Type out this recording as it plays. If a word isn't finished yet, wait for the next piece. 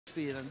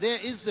Spain. And there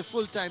is the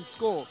full-time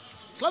score.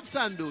 Club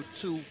Sando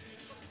 2,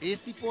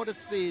 AC Port of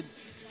Spain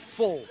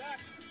 4.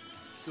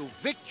 So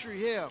victory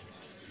here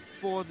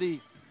for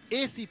the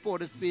AC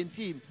Port of Spain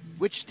team,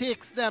 which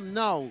takes them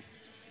now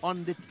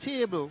on the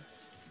table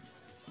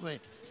where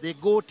they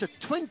go to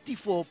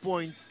 24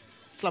 points.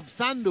 Club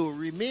Sando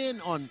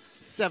remain on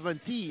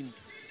 17.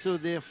 So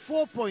they're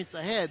 4 points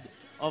ahead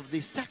of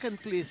the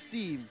second place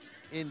team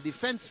in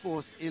Defense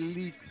Force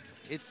Elite.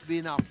 It's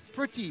been a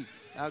pretty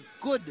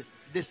good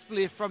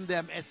display from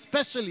them,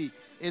 especially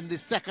in the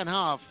second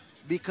half,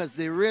 because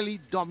they really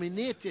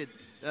dominated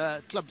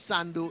Club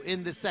Sando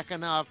in the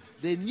second half.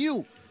 They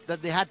knew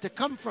that they had to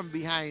come from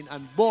behind,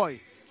 and boy,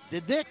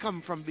 did they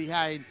come from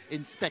behind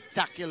in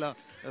spectacular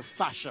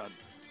fashion.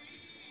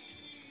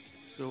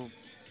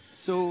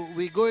 So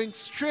we're going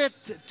straight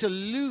to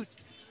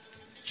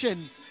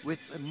Luchin with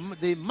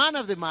the man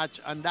of the match,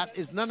 and that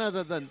is none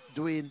other than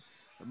Duane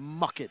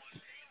Muckette.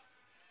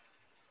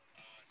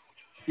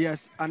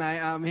 Yes, and I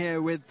am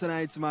here with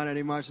tonight's man of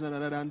the match, none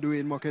other than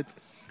Duane Muckette.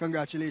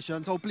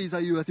 Congratulations. How pleased are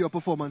you with your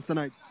performance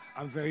tonight?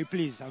 I'm very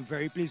pleased. I'm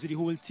very pleased with the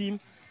whole team.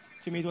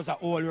 To me, it was an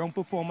all-round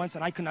performance,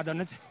 and I couldn't have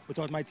done it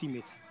without my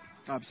teammates.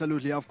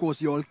 Absolutely. Of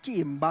course, you all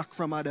came back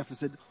from a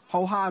deficit.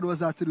 How hard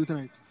was that to do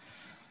tonight?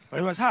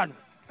 Well, it was hard.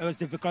 It was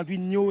difficult. We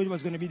knew it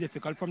was going to be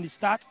difficult from the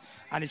start,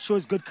 and it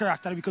shows good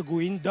character that we could go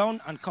in,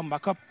 down, and come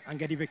back up and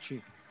get the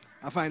victory.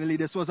 And finally,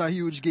 this was a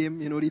huge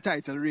game. You know, the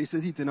title race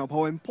is heating up.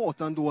 How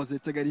important was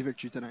it to get the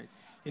victory tonight?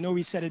 You know,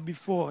 we said it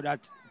before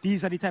that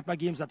these are the type of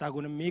games that are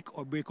going to make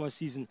or break our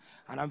season.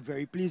 And I'm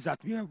very pleased that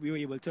we were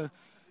able to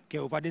get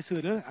over this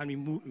hurdle,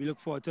 and we look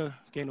forward to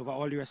getting over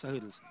all the rest of the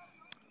hurdles.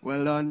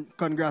 Well done.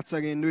 Congrats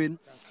again, Duane.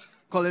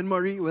 Colin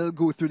Murray will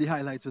go through the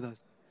highlights with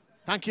us.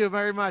 Thank you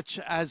very much.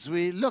 As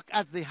we look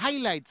at the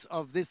highlights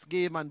of this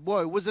game, and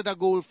boy, was it a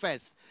goal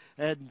fest.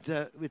 And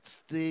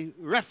it's the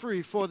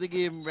referee for the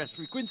game,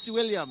 referee Quincy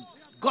Williams,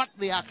 got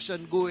the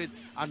action going,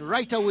 and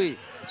right away,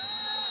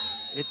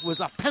 it was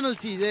a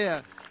penalty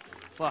there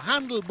for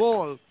handle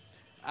ball,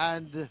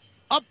 and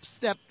up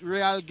stepped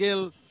Real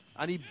Gil,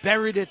 and he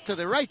buried it to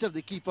the right of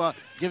the keeper,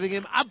 giving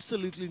him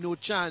absolutely no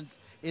chance.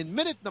 In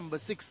minute number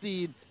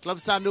 16, Club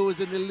Sando was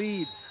in the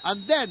lead,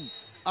 and then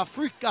a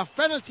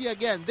penalty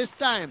again. This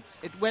time,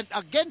 it went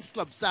against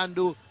Club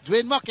Sando.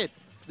 Duane Muckette,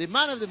 the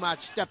man of the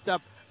match, stepped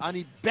up, and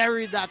he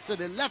buried that to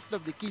the left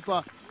of the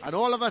keeper, and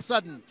all of a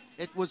sudden,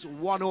 it was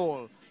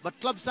 1-1. But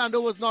Club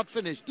Sando was not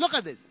finished. Look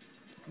at this.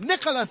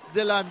 Nicholas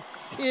Dillon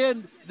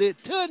turned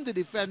the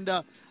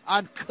defender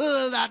and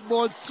curled that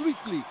ball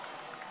sweetly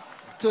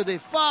to the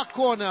far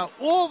corner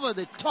over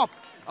the top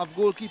of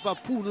goalkeeper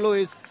Poon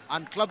Lois,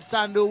 and Club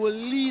Sando were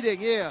leading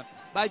here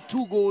by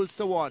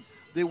 2-1.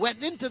 They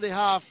went into the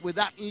half with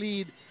that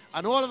lead,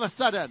 and all of a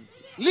sudden,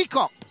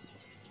 Leacock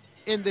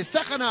in the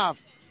second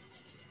half,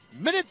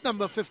 minute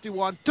number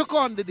 51, took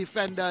on the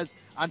defenders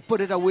and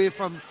put it away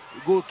from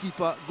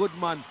goalkeeper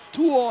Goodman.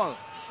 2-2.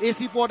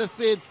 AC Port of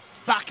Spain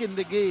back in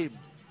the game.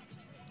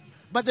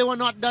 But they were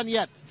not done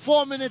yet.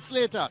 4 minutes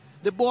later,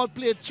 the ball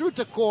played through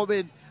to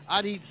Corbin,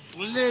 and he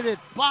slid it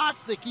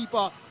past the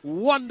keeper.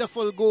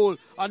 Wonderful goal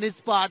on his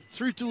part,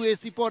 3-2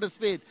 AC Port of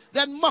Spain.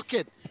 Then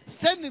Muckette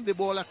sending the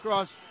ball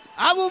across.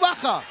 Abu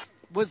Bakr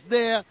was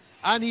there,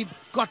 and he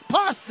got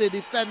past the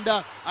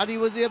defender, and he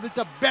was able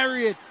to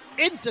bury it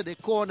into the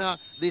corner.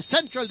 The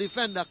central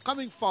defender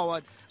coming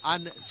forward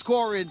and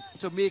scoring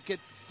to make it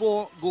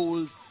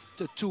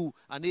 4-2,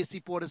 and AC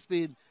Port of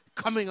Spain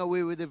coming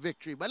away with the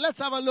victory. But let's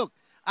have a look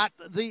at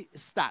the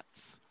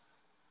stats.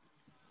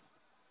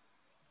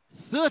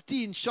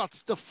 13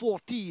 shots to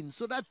 14.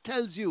 So that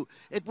tells you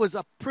it was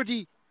a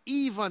pretty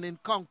even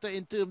encounter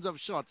in terms of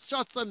shots.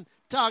 Shots on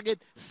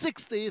target,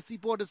 6 to AC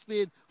Port of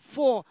Spain,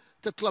 4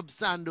 to Club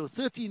Sando.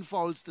 13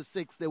 fouls to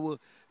 6. There were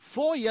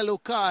 4 yellow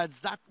cards.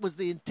 That was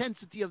the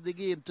intensity of the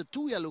game, to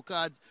 2 yellow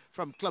cards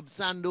from Club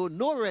Sando.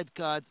 No red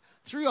cards.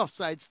 3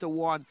 offsides to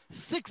 1.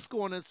 6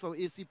 corners for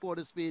AC Port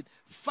of Spain.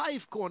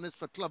 5 corners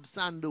for Club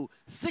Sando.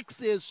 6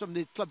 saves from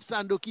the Club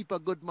Sando keeper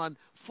Goodman.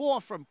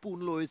 4 from Poon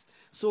Lois.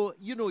 So,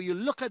 you know, you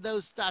look at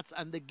those stats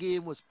and the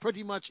game was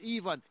pretty much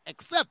even,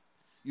 except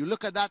you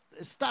look at that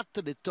stat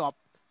to the top.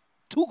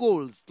 2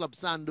 goals, Club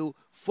Sando.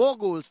 4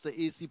 goals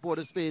to AC Port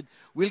of Spain.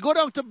 We'll go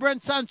down to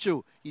Brent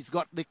Sancho. He's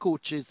got the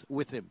coaches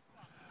with him.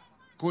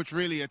 Coach,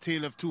 really a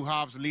tale of 2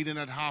 halves, leading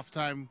at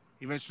halftime,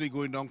 eventually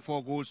going down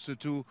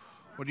 4-2.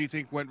 What do you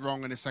think went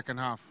wrong in the second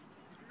half?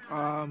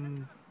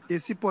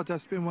 AC Port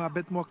of Spain were a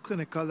bit more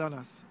clinical than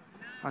us.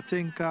 I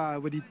think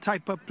with the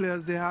type of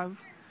players they have,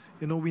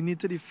 you know, we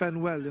need to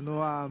defend well. You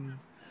know,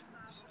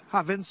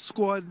 having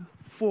scored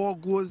 4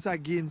 goals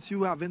against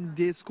you, having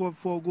they scored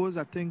 4 goals,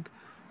 I think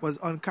was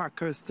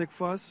uncharacteristic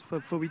for us,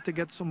 for we to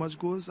get so much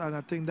goals, and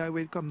I think that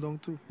way it comes down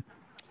to.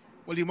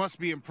 Well, you must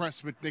be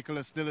impressed with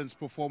Nicholas Dillon's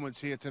performance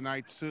here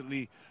tonight.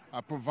 Certainly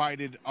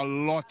provided a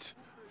lot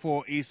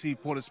for AC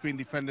Port of Spain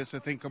defenders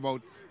to think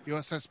about. Your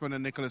assessment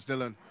of Nicholas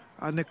Dillon?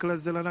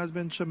 Nicholas Dillon has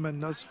been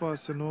tremendous for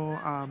us, you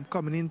know.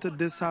 Coming into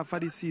this half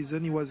of the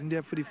season, he wasn't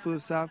there for the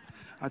first half.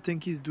 I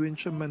think he's doing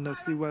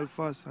tremendously well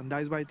for us, and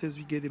that's why it is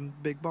we get him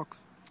big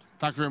bucks.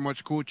 Thank you very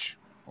much, Coach.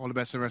 All the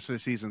best for the rest of the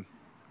season.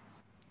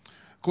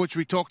 Coach,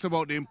 we talked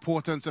about the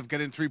importance of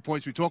getting 3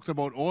 points. We talked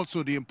about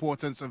also the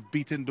importance of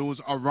beating those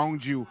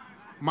around you.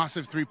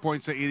 Massive 3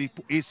 points at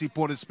AC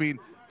Port of Spain,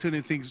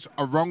 turning things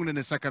around in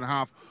the second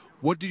half.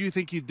 What do you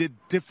think you did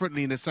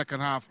differently in the second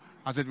half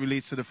as it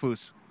relates to the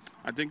first?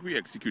 I think we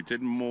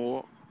executed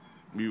more.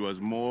 We was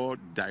more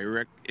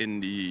direct in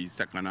the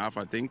second half.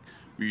 I think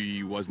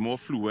we was more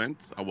fluent.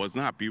 I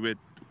wasn't happy with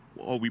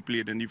how we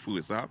played in the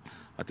first half.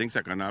 I think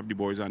second half, the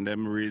boys and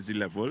them raised the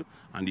level,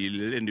 and the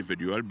little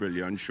individual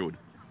brilliance showed.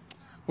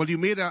 Well, you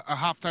made a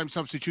halftime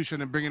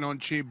substitution and bringing on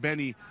Shea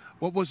Benny.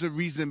 What was the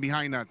reason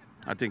behind that?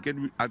 I think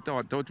I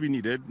thought we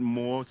needed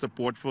more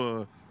support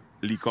for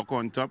Leacock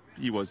on top.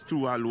 He was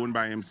too alone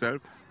by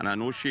himself, and I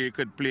know Shea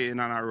could play in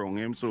and around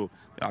him, so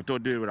I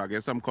thought they would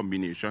get some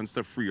combinations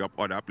to free up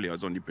other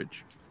players on the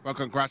pitch. Well,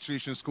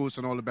 congratulations, Coach,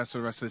 and all the best for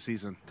the rest of the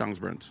season. Thanks,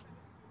 Brent.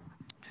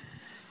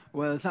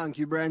 Well, thank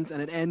you, Brent.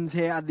 And it ends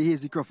here at the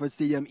Hazy Crawford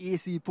Stadium.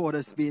 AC Port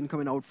of Spain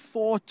coming out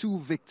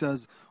 4-2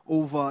 victors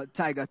over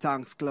Tiger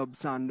Tanks Club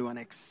Sando. An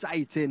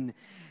exciting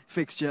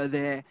fixture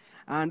there.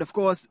 And, of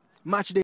course, match day.